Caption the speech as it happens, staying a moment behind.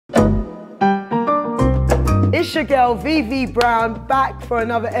It's your girl Vee Brown, back for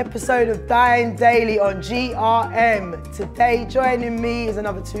another episode of Dine Daily on GRM. Today joining me is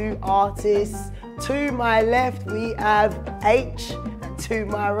another two artists. To my left we have Aitch, and to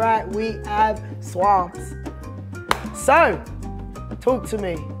my right we have Swarmz. So, talk to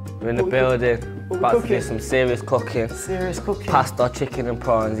me. We're in the building, about to do some serious cooking. Serious cooking. Pasta, chicken and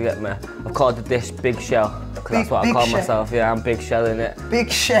prawns, you get me? I've called the dish Big Shell, because that's what I call myself. Yeah, I'm Big Shell in it.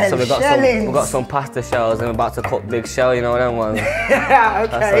 Big Shell, so we've got some pasta shells and we're about to cook Big Shell, you know them ones? Yeah,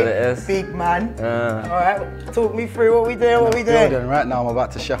 okay. That's what it is. Big man. All right, talk me through what we doing, Right now I'm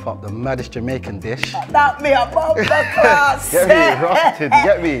about to chef up the maddest Jamaican dish. That me up on the class. Get me, roasted,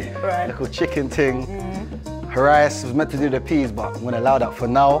 get me? Right. Little chicken ting. Rice was meant to do the peas, but I'm gonna allow that for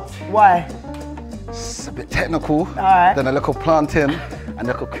now. Why? It's a bit technical. All right. Then a little plantain and a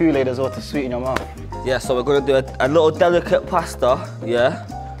little Kool-Aid as well to sweeten your mouth. Yeah, so we're gonna do a little delicate pasta, yeah,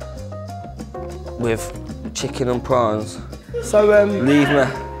 with chicken and prawns. So leave me.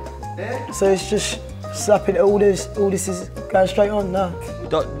 So it's just slapping all this is going straight on now.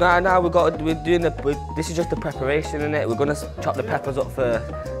 This is just the preparation in it. We're gonna chop the peppers up first.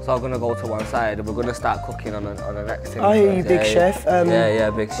 So I'm gonna go to one side and we're gonna start cooking on the next thing. I hear you, big chef.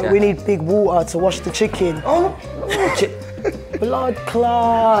 Yeah, big chef. We need big water to wash the chicken. Oh! Blood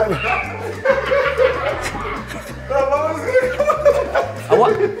clot.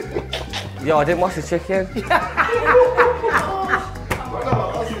 What? Yo, I didn't wash the chicken.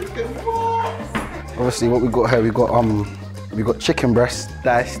 Obviously, what we got here, we got chicken breast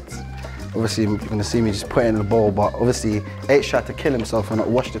diced. Obviously, you're gonna see me just put it in the bowl, but obviously, Aitch tried to kill himself and not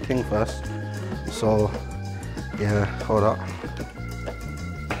wash the thing first. So, yeah, hold up.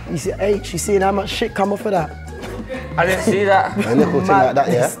 You see, Aitch, you seeing how much shit come off of that? I didn't see that. A little thing like that,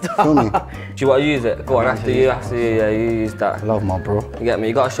 yeah? Feel me? Do you want to use it? Go on, after you, yeah, you use that. I love my bro. You get me?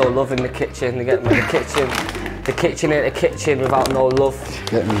 You gotta show love in the kitchen, you get me? The kitchen ain't a kitchen without no love.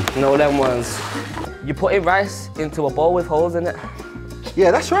 Get me? No them ones. You putting rice into a bowl with holes in it?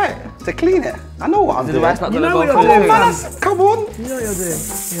 Yeah, that's right. To clean it. I know what I'm doing. The rice not gonna know go what through you're doing, the Come on. You know what you're doing?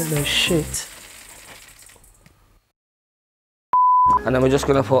 You're no shit. And then we're just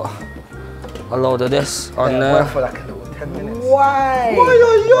gonna put a load of this on there. For like a little 10 minutes. Why?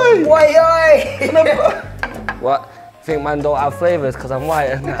 Why? What? Think man don't have flavours because I'm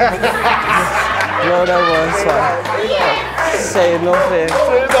white? No, that one's fine. Say nothing.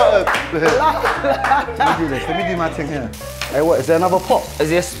 Let me do my thing here. Hey, what, is there another pot Is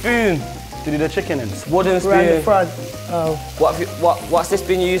there a spoon? to do the chicken in? Wooden spoon. Around the front. Oh. What's this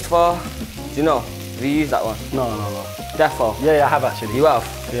been used for? Do you know? Have you used that one? No. Defo? Yeah, I have actually. You have?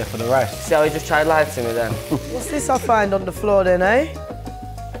 Yeah, for the rice. See how he just tried lying to me then? What's this I find on the floor then, eh?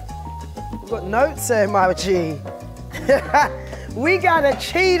 We've got notes here, my G. We got a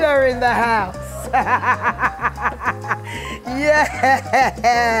cheater in the house.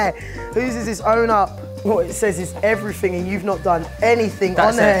 Yeah. Whose is this? Own up. What it says is everything and you've not done anything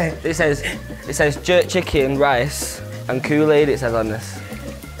on there. It says jerk chicken, rice and Kool-Aid it says on this.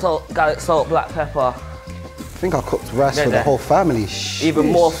 Salt, garlic, salt, black pepper. I think I cooked rice for the whole family. Sheesh.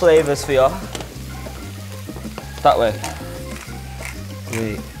 Even more flavours for you. That way.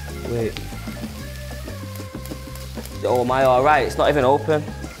 Wait. Oh, am I alright? It's not even open.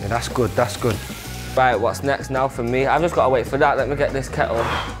 Yeah, that's good. Right, what's next now for me? I've just got to wait for that. Let me get this kettle.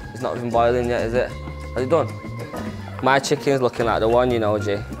 It's not even boiling yet, is it? Has it done? My chicken's looking like the one, you know,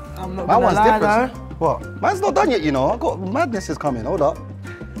 G. I'm not My gonna one's lie, different. though. What? Mine's not done yet, you know. I got madness is coming. Hold up.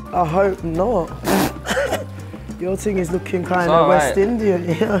 I hope not. Your thing is looking kind all of West right. Indian,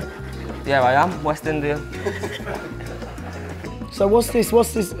 yeah. Yeah, I am West Indian. So what's this?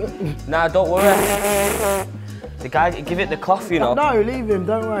 Nah, don't worry. The guy, give it the cloth, you know. No, leave him.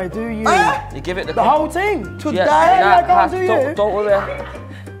 Don't worry. Do you? You give it the The cloth. whole thing. To Yeah, die? I can't do you. Don't worry.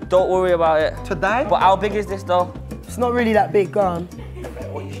 Don't worry about it. To die? But how big is this though? It's not really that big, go on.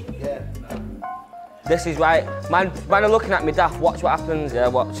 This is right. Man are looking at me daft. Watch what happens. Yeah,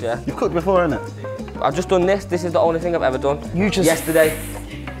 watch, yeah. You've cooked before, innit? I've just done this. This is the only thing I've ever done. You just... Yesterday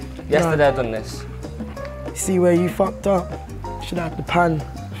I've done this. See where you fucked up? Should have the pan.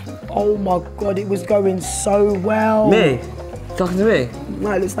 Oh my God, it was going so well. Me? Talking to me?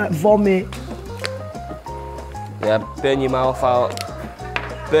 Like, it looks like vomit. Yeah, burn your mouth out.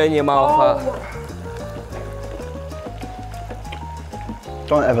 Burn your mouth out.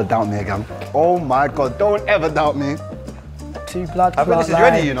 Don't ever doubt me again. Oh my God, don't ever doubt me. Two blood I think this is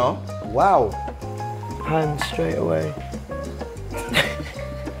ready, you know. Wow. Pan straight away.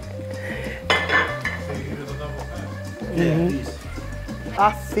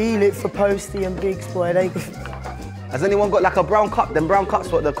 I feel it for Posty and Biggs, boy. Has anyone got like a brown cup? Them brown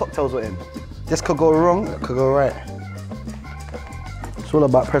cups what the cocktails were in? This could go wrong, it could go right. It's all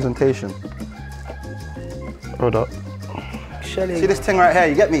about presentation. Hold up. Shelly. See this thing right here,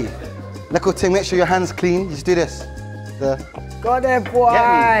 you get me? Little thing, make sure your hands clean. Just do this. Go there, boy.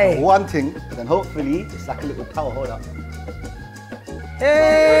 Get me? One thing, then hopefully it's like a little power. Hold up.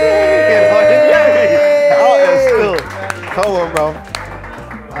 Hey! Come on, bro.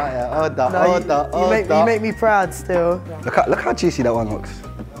 Hold up. You make me proud still. Look how juicy that one looks.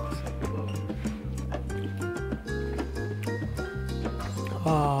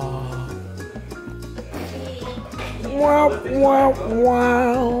 Wow, wow,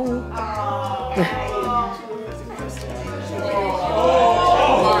 wow.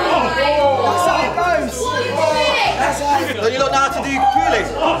 That's how it goes. Don't you lot know how to do Kool-Aid?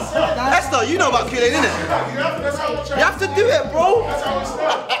 Esther, you know about Kool-Aid, innit? You have to do it, bro.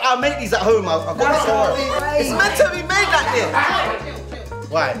 I'll make these at home. I've got this home. It's meant to be made like this.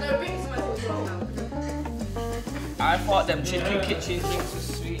 Why? I thought them chicken kitchen things were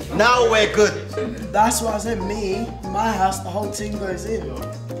sweet. Now we're good. That's what I said. Me, my house, the whole thing goes in.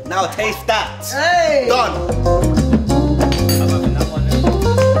 Now taste that. Hey! Done. I'm having that one then.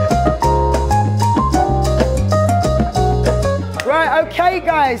 Right, okay,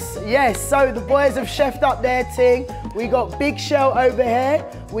 guys. Yes, so the boys have chefed up their thing. We got Big Shell over here.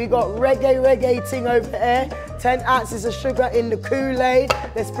 We got reggae ting over there. 10 ounces of sugar in the Kool-Aid.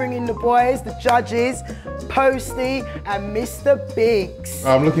 Let's bring in the boys, the judges, Posty and Mr. Biggs.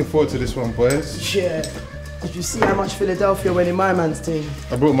 I'm looking forward to this one, boys. Yeah. Did you see how much Philadelphia went in my man's team?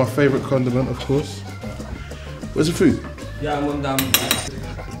 I brought my favourite condiment, of course. Where's the food? Yeah, I'm on down.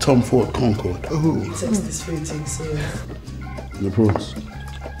 Tom Ford Concord. Oh, He takes this food thing serious. the prawns.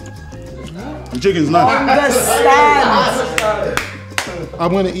 The chicken's nice. Understand.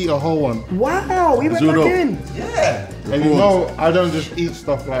 I'm gonna eat a whole one. Wow, we went Zoom back up. in. And you know, I don't just eat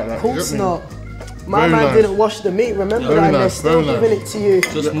stuff like that. Of course not. My Very man nice. didn't wash the meat, remember Very that? And they're nice, still very giving nice. it to you.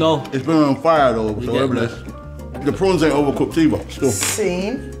 Just no. It's been on fire though, so get we're blessed. The prawns ain't overcooked either, still.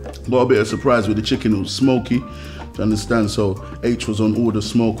 Scene. Got a bit of surprise with the chicken, it was smoky. Do you understand? So Aitch was on all the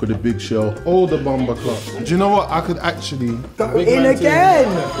smoke with a big shell. All the bomber clubs. Do you know what? I could actually Go big in man thing. again.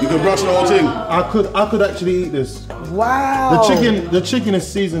 You can brush the whole thing. I could actually eat this. Wow. The chicken is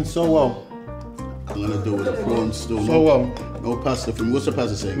seasoned so well. I'm gonna do with the prawns still. So well. No pasta for me. What's the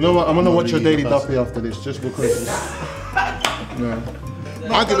pasta saying? You know what? I'm gonna watch your really Daily eat pasta. Duppy after this, just because. Yeah.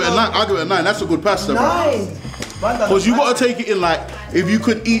 I'll give it a 9. I'll give it a 9. That's a good pasta, bro. 9. Because you gotta take it in like, if you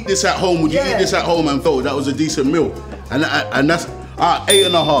could eat this at home, would you eat this at home and felt that was a decent meal? And that's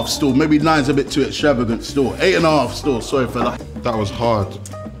 8.5 still. Maybe 9's a bit too extravagant still. 8.5 still. Sorry for that. That was hard.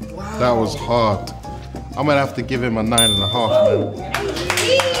 Wow. That was hard. I'm gonna have to give him a 9.5, man.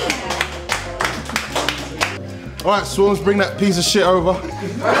 All right, Swarmz, bring that piece of shit over. Go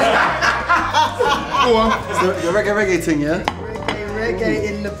on. The reggae thing, yeah? Reggae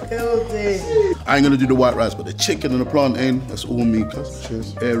in the building. I ain't gonna do the white rice, but the chicken and the plantain, that's all me, cuz.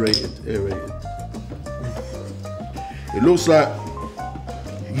 Cheers. Aerated. It looks like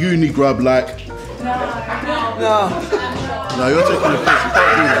uni grub like. No. No, you're taking the piss. You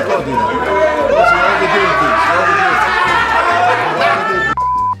can't do that. You can't do that. Listen, you're overdoing things. You're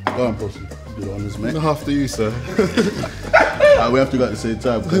overdoing things. Go on, Pussy. Do the honors, mate. After you, sir. We have to go at the same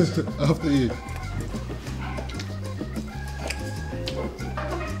time, cuz. After you.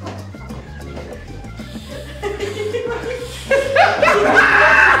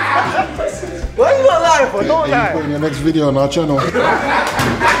 Why are you not lying for? Don't lie. Putting your next video on our channel.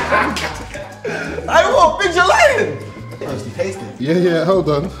 I what? Big, you're lying. First, you tasted. Yeah, hold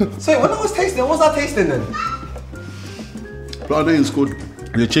on. So when I was tasting, what was I tasting then? Plantain's good.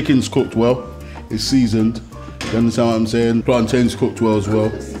 The chicken's cooked well. It's seasoned. You understand what I'm saying? Plantain's cooked well as well.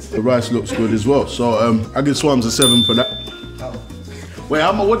 The rice looks good as well. So I give Swarmz a 7 for that. Wait,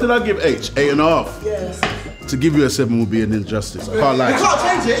 what did I give Aitch? 8.5? Yes. To give you a 7 would be an injustice. I can't lie. You can't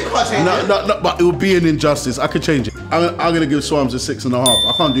change it. You can't change it. No, but it would be an injustice. I could change it. I'm gonna give Swarmz a 6.5.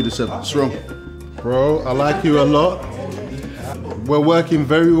 I can't do the 7. It's wrong. Bro, I like you a lot. We're working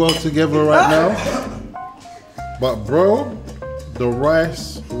very well together right now. But bro, the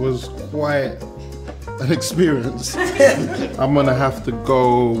rice was quite an experience. I'm gonna have to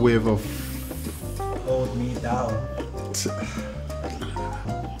go with a... Hold me down.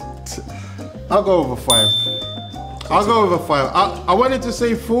 I'll go with a 5. I'll go with a 5. I wanted to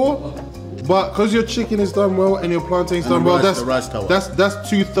say 4, but because your chicken is done well and your plantain's And done the well, rice- the rice tower. that's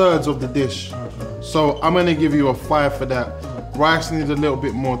 2/3 of the dish. So I'm gonna give you a 5 for that. Rice needs a little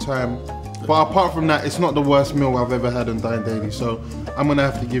bit more time. But apart from that, it's not the worst meal I've ever had on Dine Daily. So I'm gonna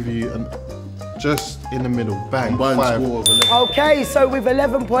have to give you just in the middle. Bang, Combined 5. score of 11. Okay, so with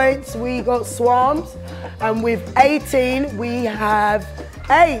 11 points, we got Swarmz, and with 18, we have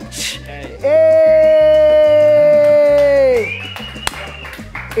Aitch. Hey!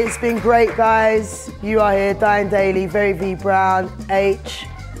 It's been great, guys. You are here, Dine Daily, very Vee Brown, Aitch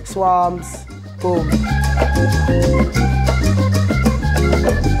Swarmz, boom.